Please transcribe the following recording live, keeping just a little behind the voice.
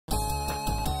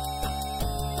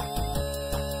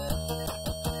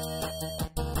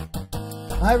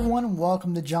Hi everyone and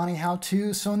welcome to Johnny How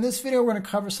To. So in this video we're going to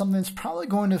cover something that's probably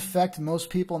going to affect most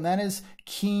people, and that is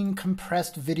keen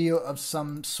compressed video of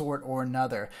some sort or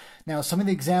another. Now some of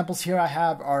the examples here I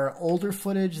have are older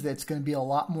footage that's going to be a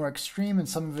lot more extreme, and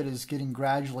some of it is getting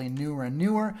gradually newer and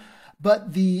newer.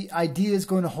 But the idea is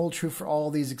going to hold true for all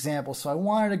these examples. So I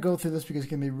wanted to go through this because it's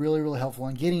going to be really helpful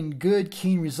in getting good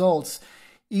keen results,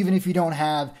 even if you don't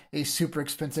have a super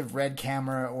expensive red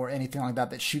camera or anything like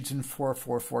that that shoots in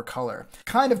 4:4:4 color.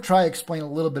 Kind of try to explain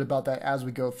a little bit about that as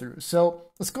we go through. So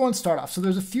let's go and start off. So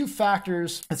there's a few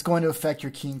factors that's going to affect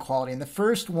your keen quality. And the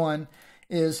first one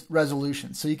is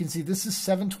resolution. So you can see this is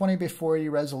 720 by 480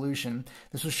 resolution.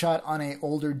 This was shot on an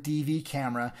older DV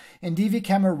camera, and DV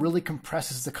camera really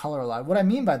compresses the color a lot. What I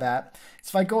mean by that is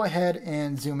if I go ahead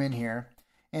and zoom in here,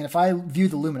 and if I view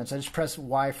the luminance, I just press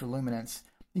Y for luminance,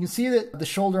 you can see that the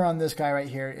shoulder on this guy right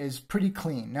here is pretty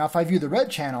clean. Now if I view the red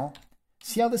channel,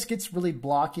 see how this gets really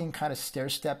blocky and kind of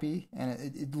stair-steppy, and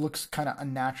it looks kind of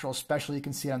unnatural, especially you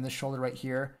can see it on this shoulder right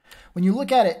here. When you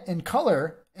look at it in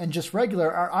color and just regular,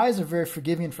 our eyes are very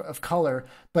forgiving of color,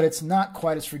 but it's not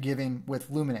quite as forgiving with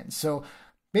luminance. So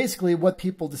basically what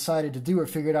people decided to do or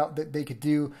figured out that they could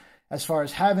do as far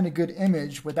as having a good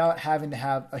image without having to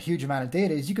have a huge amount of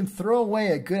data is you can throw away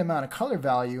a good amount of color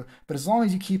value, but as long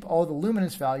as you keep all the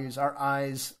luminance values, our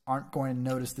eyes aren't going to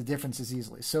notice the differences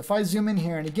easily. So if I zoom in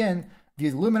here and again,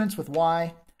 view the luminance with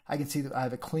Y, I can see that I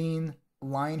have a clean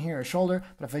line here, a shoulder,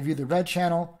 but if I view the red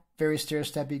channel, very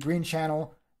stair-steppy, green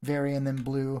channel, very, and then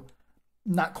blue,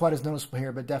 not quite as noticeable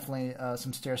here, but definitely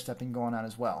some stair-stepping going on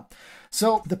as well.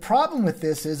 So the problem with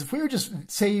this is if we were just,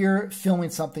 say you're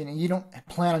filming something and you don't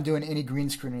plan on doing any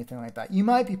green screen or anything like that, you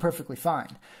might be perfectly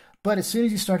fine. But as soon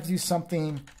as you start to do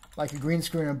something like a green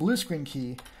screen or a blue screen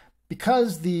key,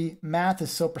 because the math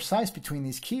is so precise between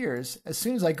these keyers, as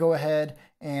soon as I go ahead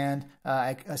and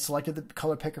I selected the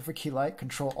color picker for key light,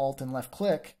 Control Alt and left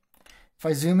click, if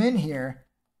I zoom in here,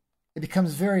 it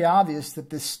becomes very obvious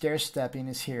that this stair-stepping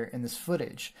is here in this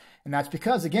footage. And that's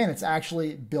because, again, it's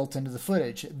actually built into the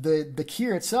footage. The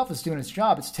keyer itself is doing its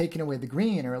job. It's taking away the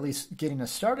green, or at least getting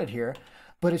us started here,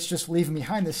 but it's just leaving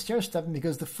behind this stair-stepping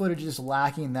because the footage is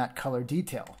lacking that color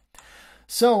detail.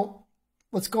 So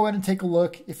let's go ahead and take a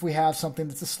look if we have something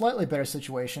that's a slightly better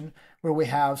situation where we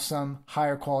have some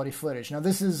higher quality footage. Now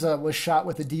this is was shot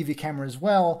with a DV camera as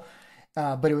well,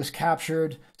 but it was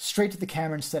captured straight to the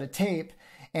camera instead of tape.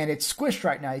 And it's squished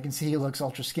right now. You can see he looks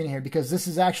ultra skinny here because this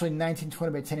is actually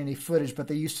 1920 by 1080 footage, but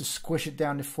they used to squish it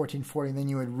down to 1440 and then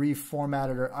you would reformat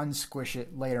it or unsquish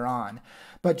it later on.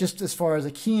 But just as far as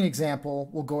a keying example,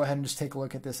 we'll go ahead and just take a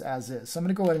look at this as is. So I'm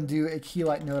going to go ahead and do a key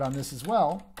light node on this as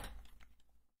well.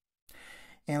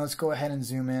 And let's go ahead and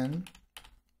zoom in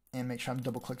and make sure I'm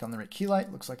double clicked on the right key light.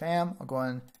 Looks like I am. I'll go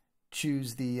ahead and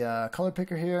choose the color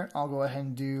picker here. I'll go ahead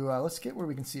and do, let's get where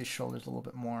we can see his shoulders a little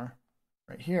bit more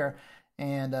right here.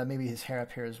 And maybe his hair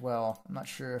up here as well. I'm not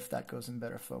sure if that goes in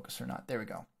better focus or not. There we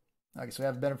go. Okay, so we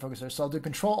have a better focus there. So I'll do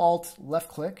Control Alt left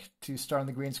click to start on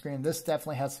the green screen. This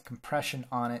definitely has some compression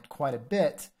on it quite a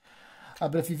bit.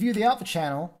 But if you view the alpha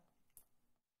channel,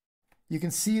 you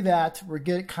can see that we're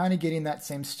kind of getting that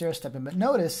same stair stepping. But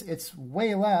notice it's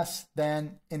way less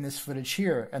than in this footage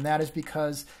here. And that is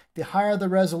because the higher the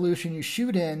resolution you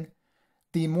shoot in,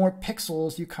 the more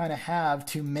pixels you kind of have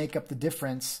to make up the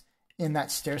difference in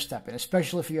that stair stepping,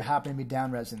 especially if you happen to be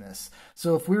down-resing this.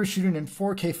 So if we were shooting in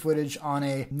 4K footage on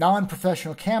a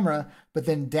non-professional camera, but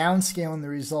then downscaling the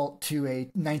result to a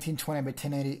 1920 by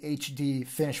 1080 HD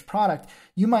finished product,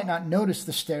 you might not notice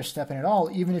the stair stepping at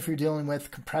all, even if you're dealing with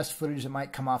compressed footage that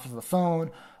might come off of a phone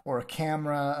or a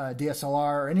camera, a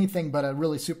DSLR, or anything but a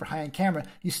really super high-end camera.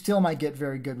 You still might get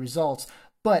very good results,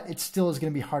 but it still is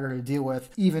going to be harder to deal with,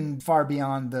 even far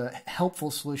beyond the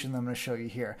helpful solution that I'm going to show you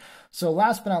here. So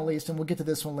last but not least, and we'll get to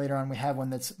this one later on, we have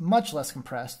one that's much less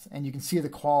compressed, and you can see the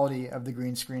quality of the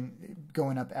green screen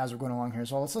going up as we're going along here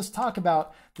as well. So let's talk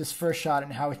about this first shot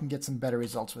and how we can get some better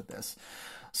results with this.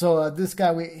 So this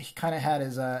guy, he kind of had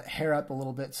his hair up a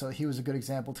little bit, so he was a good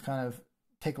example to kind of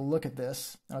take a look at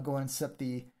this. And I'll go ahead and set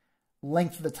the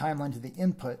length of the timeline to the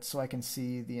input so I can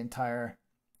see the entire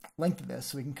length of this,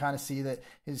 so we can kind of see that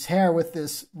his hair with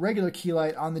this regular key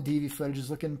light on the DV footage is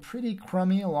looking pretty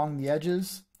crummy along the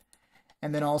edges,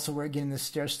 and then also we're getting this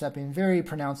stair stepping very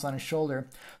pronounced on his shoulder.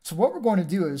 So what we're going to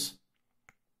do is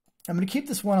I'm going to keep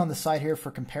this one on the side here for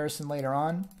comparison later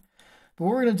on, but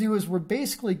what we're going to do is we're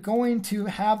basically going to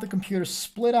have the computer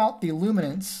split out the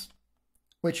luminance,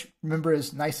 which remember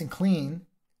is nice and clean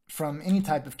from any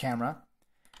type of camera,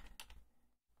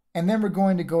 And then we're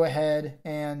going to go ahead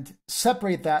and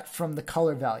separate that from the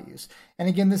color values. And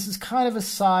again, this is kind of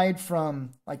aside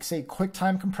from, like, say,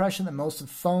 QuickTime compression that most of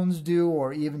phones do,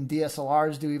 or even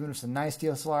DSLRs do, even if it's a nice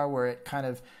DSLR where it kind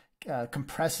of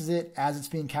compresses it as it's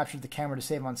being captured with the camera to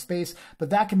save on space.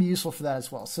 But that can be useful for that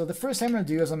as well. So the first thing I'm going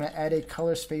to do is I'm going to add a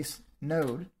color space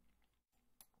node.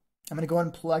 I'm going to go ahead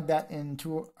and plug that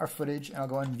into our footage, and I'll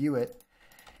go ahead and view it.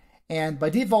 And by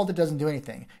default, it doesn't do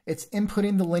anything. It's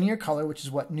inputting the linear color, which is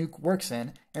what Nuke works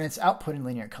in, and it's outputting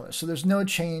linear color. So there's no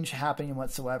change happening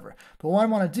whatsoever. But what I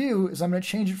want to do is I'm going to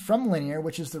change it from linear,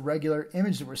 which is the regular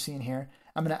image that we're seeing here.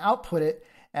 I'm going to output it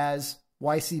as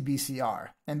YCBCR.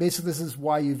 And basically this is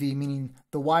YUV, meaning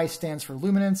the Y stands for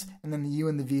luminance, and then the U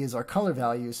and the V is our color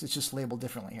values. It's just labeled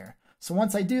differently here. So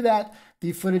once I do that,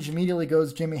 the footage immediately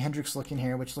goes Jimi Hendrix looking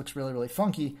here, which looks really, really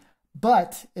funky.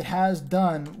 But it has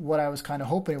done what I was kind of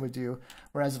hoping it would do.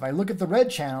 Whereas if I look at the red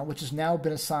channel, which has now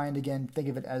been assigned, again, think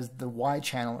of it as the Y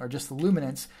channel or just the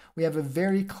luminance, we have a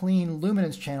very clean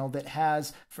luminance channel that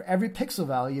has, for every pixel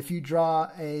value, if you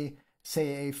draw a,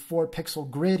 say, a 4-pixel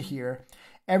grid here,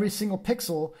 every single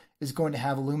pixel is going to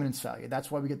have a luminance value. That's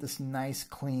why we get this nice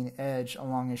clean edge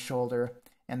along his shoulder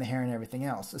and the hair and everything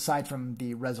else, aside from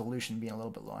the resolution being a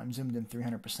little bit low. I'm zoomed in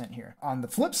 300% here. On the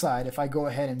flip side, if I go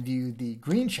ahead and view the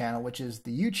green channel, which is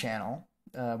the U channel,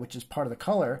 which is part of the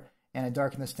color, and I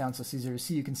darken this down so it's easier to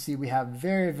see, you can see we have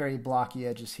very, very blocky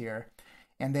edges here.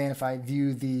 And then if I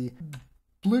view the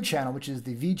blue channel, which is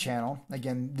the V channel,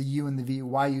 again, the U and the V,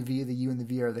 YUV, the U and the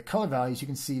V are the color values. You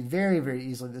can see very, very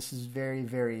easily this is very,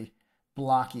 very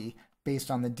blocky based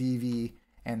on the DV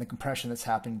and the compression that's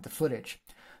happening to the footage.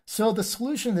 So the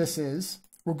solution to this is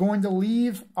we're going to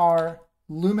leave our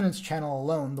luminance channel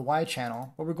alone, the Y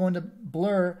channel, but we're going to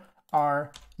blur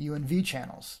our U and V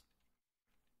channels.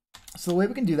 So the way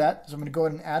we can do that is I'm going to go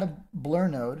ahead and add a blur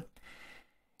node.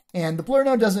 And the blur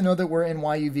node doesn't know that we're in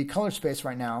YUV color space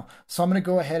right now. So I'm going to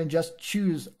go ahead and just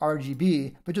choose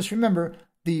RGB. But just remember,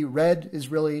 the red is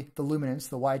really the luminance,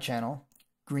 the Y channel.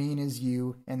 Green is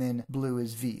U, and then blue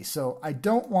is V. So I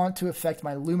don't want to affect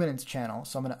my luminance channel,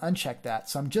 so I'm going to uncheck that.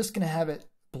 So I'm just going to have it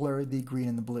blur the green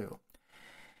and the blue.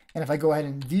 And if I go ahead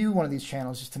and view one of these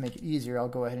channels just to make it easier, I'll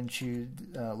go ahead and choose,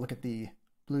 look at the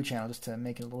blue channel just to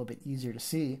make it a little bit easier to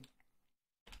see.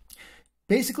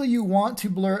 Basically, you want to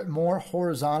blur it more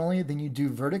horizontally than you do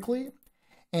vertically.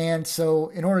 And so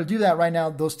in order to do that right now,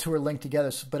 those two are linked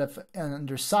together. So, but if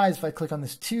under size, if I click on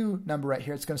this 2 number right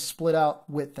here, it's going to split out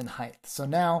width and height. So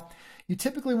now you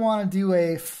typically want to do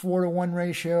a 4:1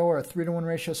 ratio or a 3:1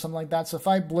 ratio, something like that. So if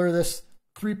I blur this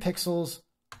 3 pixels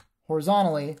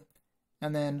horizontally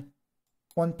and then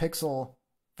 1 pixel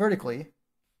vertically,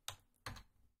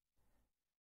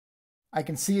 I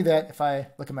can see that if I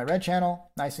look at my red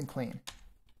channel, nice and clean.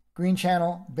 Green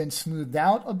channel, been smoothed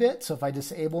out a bit. So if I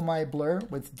disable my blur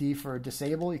with D for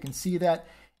disable, you can see that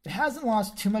it hasn't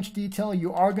lost too much detail.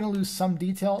 You are going to lose some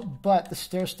detail, but the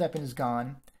stair stepping is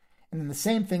gone. And then the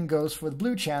same thing goes for the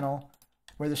blue channel,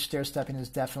 where the stair stepping has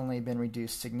definitely been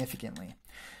reduced significantly.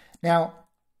 Now,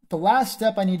 the last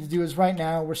step I need to do is right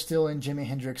now we're still in Jimi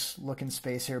Hendrix looking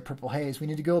space here, purple haze. We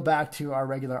need to go back to our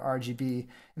regular RGB.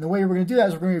 And the way we're going to do that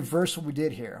is we're going to reverse what we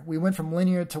did here. We went from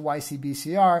linear to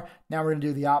YCBCR. Now we're going to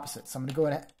do the opposite. So I'm going to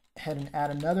go ahead and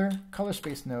add another color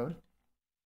space node.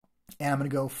 And I'm going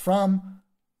to go from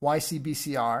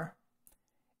YCBCR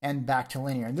and back to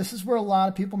linear. And this is where a lot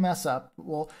of people mess up.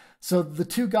 Well, so the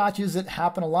two gotchas that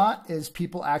happen a lot is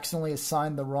people accidentally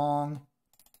assign the wrong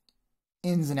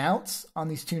ins and outs on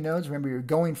these two nodes. Remember, you're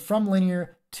going from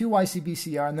linear to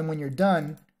YCBCR, and then when you're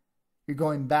done, you're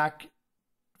going back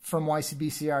from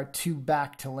YCBCR to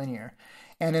back to linear.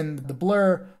 And in the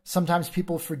blur, sometimes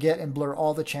people forget and blur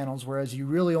all the channels, whereas you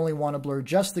really only want to blur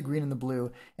just the green and the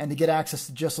blue. And to get access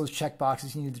to just those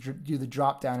checkboxes, you need to do the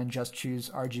drop down and just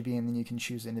choose RGB, and then you can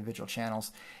choose individual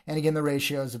channels. And again, the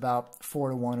ratio is about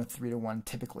 4:1 or 3:1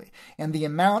 typically. And the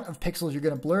amount of pixels you're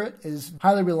going to blur it is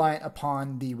highly reliant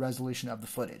upon the resolution of the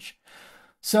footage.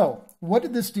 So what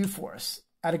did this do for us?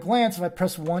 At a glance, if I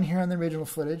press 1 here on the original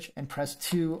footage and press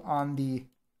 2 on the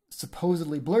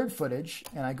supposedly blurred footage,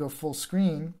 and I go full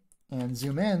screen and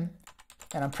zoom in,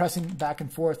 and I'm pressing back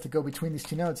and forth to go between these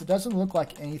two nodes, it doesn't look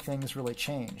like anything has really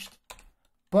changed.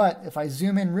 But if I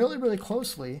zoom in really, really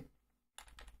closely,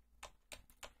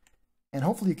 and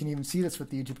hopefully you can even see this with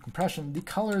the YouTube compression, the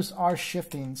colors are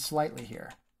shifting slightly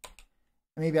here.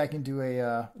 Maybe I can do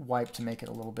a wipe to make it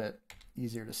a little bit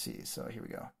easier to see. So here we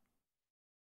go.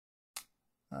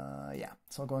 Yeah,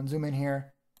 so I'll go and zoom in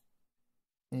here.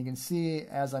 And you can see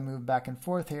as I move back and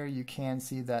forth here, you can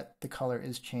see that the color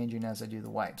is changing as I do the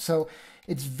wipe. So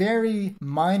it's very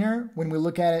minor when we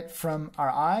look at it from our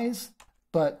eyes,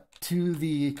 but to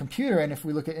the computer, and if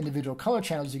we look at individual color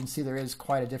channels, you can see there is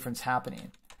quite a difference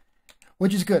happening,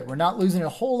 which is good. We're not losing a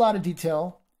whole lot of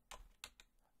detail,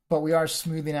 but we are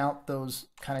smoothing out those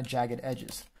kind of jagged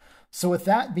edges. So with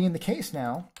that being the case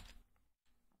now,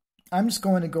 I'm just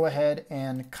going to go ahead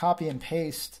and copy and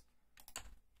paste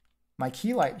my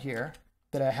key light here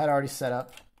that I had already set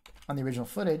up on the original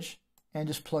footage and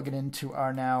just plug it into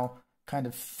our now kind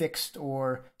of fixed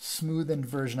or smoothened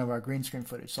version of our green screen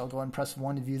footage. So I'll go ahead and press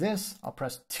 1 to view this. I'll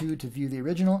press 2 to view the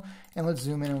original, and let's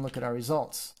zoom in and look at our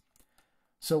results.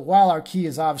 So while our key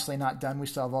is obviously not done, we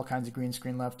still have all kinds of green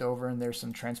screen left over, and there's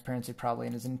some transparency probably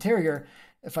in his interior.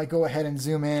 If I go ahead and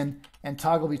zoom in and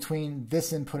toggle between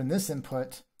this input and this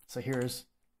input, so here's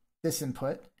this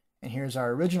input, and here's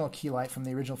our original key light from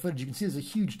the original footage, you can see there's a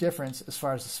huge difference as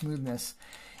far as the smoothness.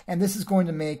 And this is going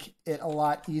to make it a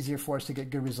lot easier for us to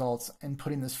get good results in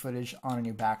putting this footage on a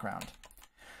new background.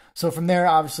 So from there,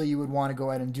 obviously, you would want to go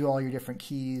ahead and do all your different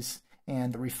keys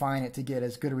and refine it to get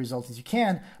as good a result as you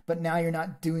can. But now you're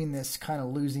not doing this kind of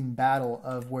losing battle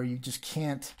of where you just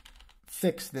can't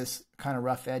fix this kind of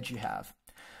rough edge you have.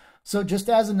 So just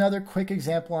as another quick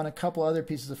example on a couple other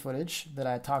pieces of footage that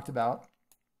I talked about,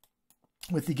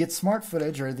 with the Get Smart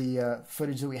footage, or the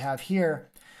footage that we have here,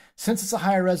 since it's a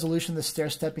higher resolution, the stair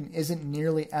stepping isn't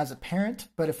nearly as apparent,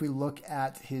 but if we look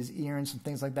at his ear and some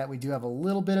things like that, we do have a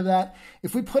little bit of that.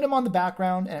 If we put him on the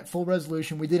background and at full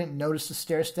resolution, we didn't notice the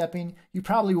stair stepping, you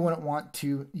probably wouldn't want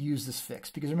to use this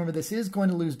fix, because remember, this is going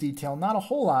to lose detail, not a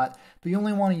whole lot, but you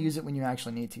only want to use it when you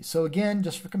actually need to. So again,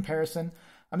 just for comparison,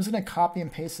 I'm just going to copy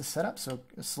and paste the setup. So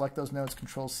select those nodes,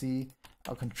 Control C,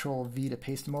 I'll Control V to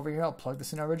paste them over here. I'll plug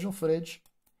this in our original footage.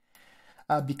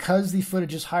 Because the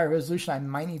footage is higher resolution, I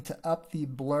might need to up the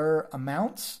blur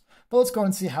amounts, but let's go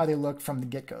and see how they look from the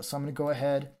get-go. So I'm going to go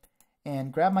ahead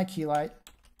and grab my key light,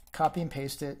 copy and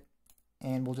paste it,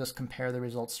 and we'll just compare the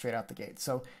results straight out the gate.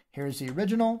 So here's the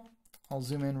original. I'll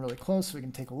zoom in really close so we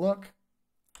can take a look,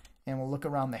 and we'll look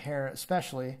around the hair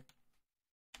especially.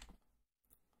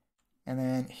 And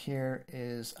then here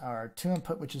is our 2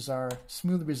 input, which is our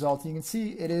smooth result. You can see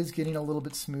it is getting a little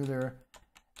bit smoother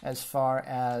as far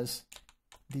as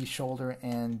the shoulder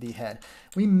and the head.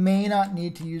 We may not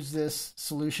need to use this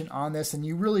solution on this, and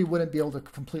you really wouldn't be able to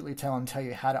completely tell until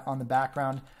you had it on the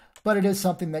background, but it is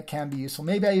something that can be useful.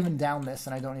 Maybe I even down this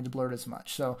and I don't need to blur it as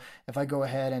much. So if I go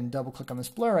ahead and double click on this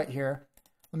blur right here,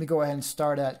 let me go ahead and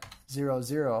start at 0,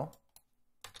 0.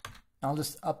 I'll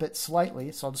just up it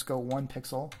slightly. So I'll just go 1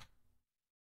 pixel.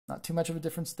 Not too much of a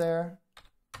difference there.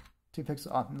 2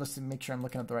 pixels. Oh, let's make sure I'm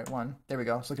looking at the right one. There we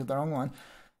go. Let's look at the wrong one.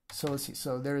 So let's see.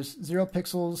 So there's 0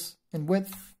 pixels in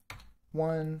width.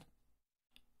 1.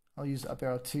 I'll use the up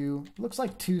arrow 2. Looks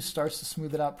like 2 starts to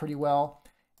smooth it out pretty well.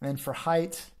 And then for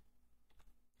height,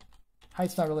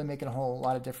 height's not really making a whole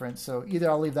lot of difference. So either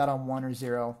I'll leave that on 1 or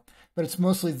 0. But it's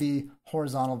mostly the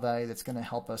horizontal value that's going to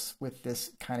help us with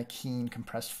this kind of keen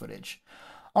compressed footage.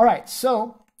 All right.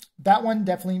 So that one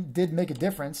definitely did make a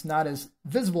difference. Not as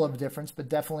visible of a difference, but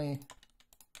definitely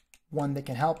one that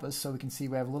can help us. So we can see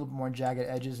we have a little bit more jagged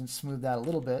edges and smooth that a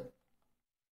little bit.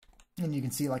 And you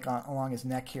can see like along his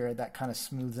neck here, that kind of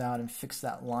smooths out and fixes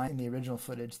that line in the original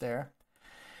footage there.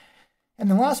 And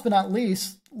then last but not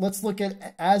least, let's look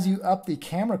at, as you up the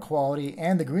camera quality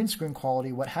and the green screen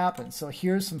quality, what happens. So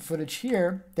here's some footage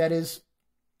here that is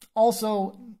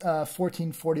also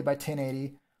 1440 by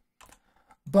 1080,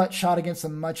 but shot against a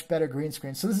much better green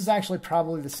screen. So this is actually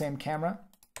probably the same camera,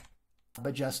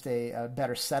 but just a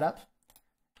better setup,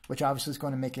 which obviously is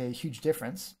going to make a huge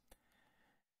difference.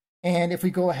 And if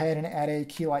we go ahead and add a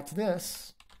key light to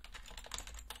this,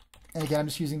 and again, I'm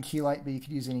just using key light, but you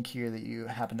could use any key that you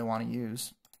happen to want to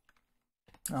use.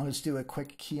 I'll just do a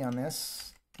quick key on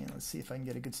this, and let's see if I can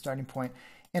get a good starting point.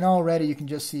 And already you can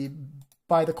just see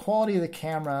by the quality of the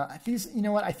camera, these, you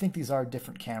know what, I think these are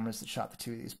different cameras that shot the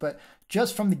two of these, but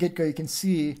just from the get-go, you can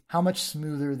see how much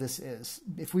smoother this is.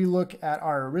 If we look at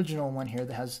our original one here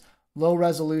that has low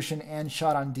resolution and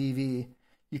shot on DV,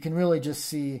 you can really just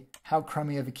see how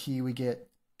crummy of a key we get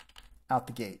out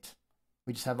the gate.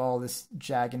 We just have all this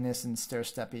jaggedness and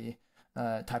stair-steppy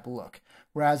type of look.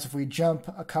 Whereas if we jump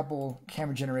a couple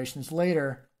camera generations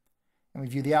later and we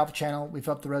view the alpha channel, we've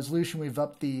upped the resolution, we've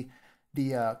upped the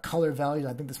color values.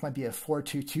 I think this might be a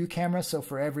 422 camera. So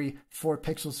for every 4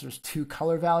 pixels, there's 2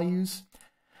 color values.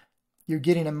 You're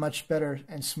getting a much better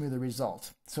and smoother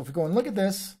result. So if we go and look at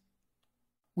this,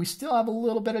 we still have a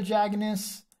little bit of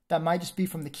jaggedness. That might just be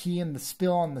from the key and the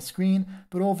spill on the screen,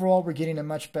 but overall we're getting a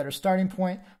much better starting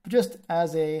point. But just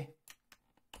as a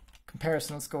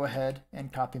comparison, let's go ahead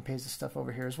and copy and paste this stuff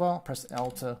over here as well. Press L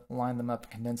to line them up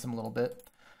and condense them a little bit.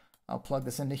 I'll plug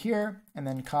this into here and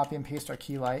then copy and paste our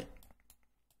key light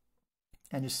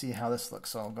and just see how this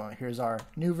looks. So I'll go, here's our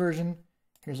new version,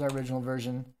 here's our original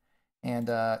version. And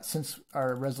since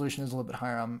our resolution is a little bit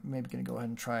higher, I'm maybe going to go ahead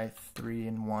and try 3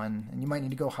 and 1. And you might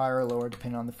need to go higher or lower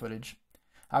depending on the footage.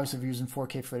 Obviously, if you're using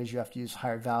 4K footage, you have to use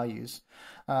higher values.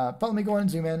 But let me go ahead and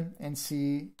zoom in and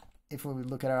see if we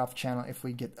look at our alpha channel, if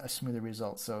we get a smoother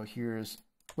result. So here's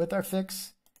with our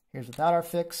fix, here's without our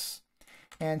fix.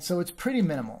 And so it's pretty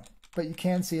minimal, but you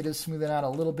can see it is smoothing out a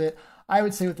little bit. I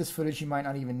would say with this footage, you might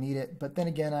not even need it. But then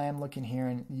again, I am looking here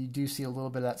and you do see a little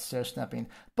bit of that stair stepping.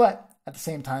 But at the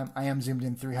same time, I am zoomed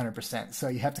in 300%. So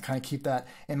you have to kind of keep that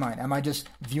in mind. Am I just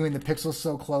viewing the pixels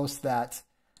so close that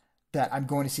I'm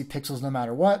going to see pixels no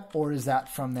matter what? Or is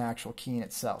that from the actual keying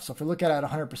itself? So if we look at it at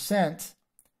 100%,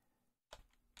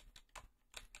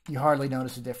 you hardly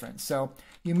notice a difference. So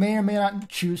you may or may not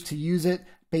choose to use it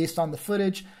based on the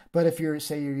footage, but if you're,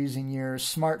 say you're using your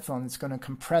smartphone, it's going to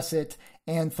compress it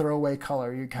and throw away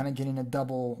color. You're kind of getting a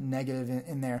double negative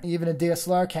in there. Even a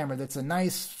DSLR camera that's a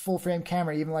nice full frame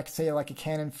camera, even like say like a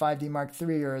Canon 5D Mark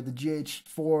III or the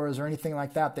GH4s or anything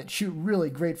like that, that shoot really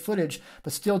great footage,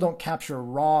 but still don't capture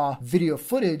raw video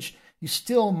footage, you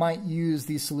still might use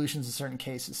these solutions in certain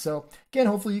cases. So again,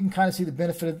 hopefully you can kind of see the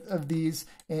benefit of these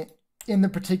in the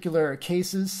particular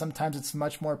cases. Sometimes it's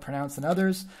much more pronounced than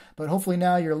others, but hopefully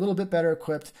now you're a little bit better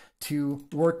equipped to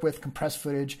work with compressed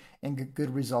footage and get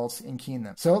good results in keying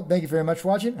them. So thank you very much for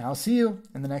watching, and I'll see you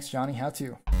in the next Johnny How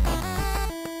To.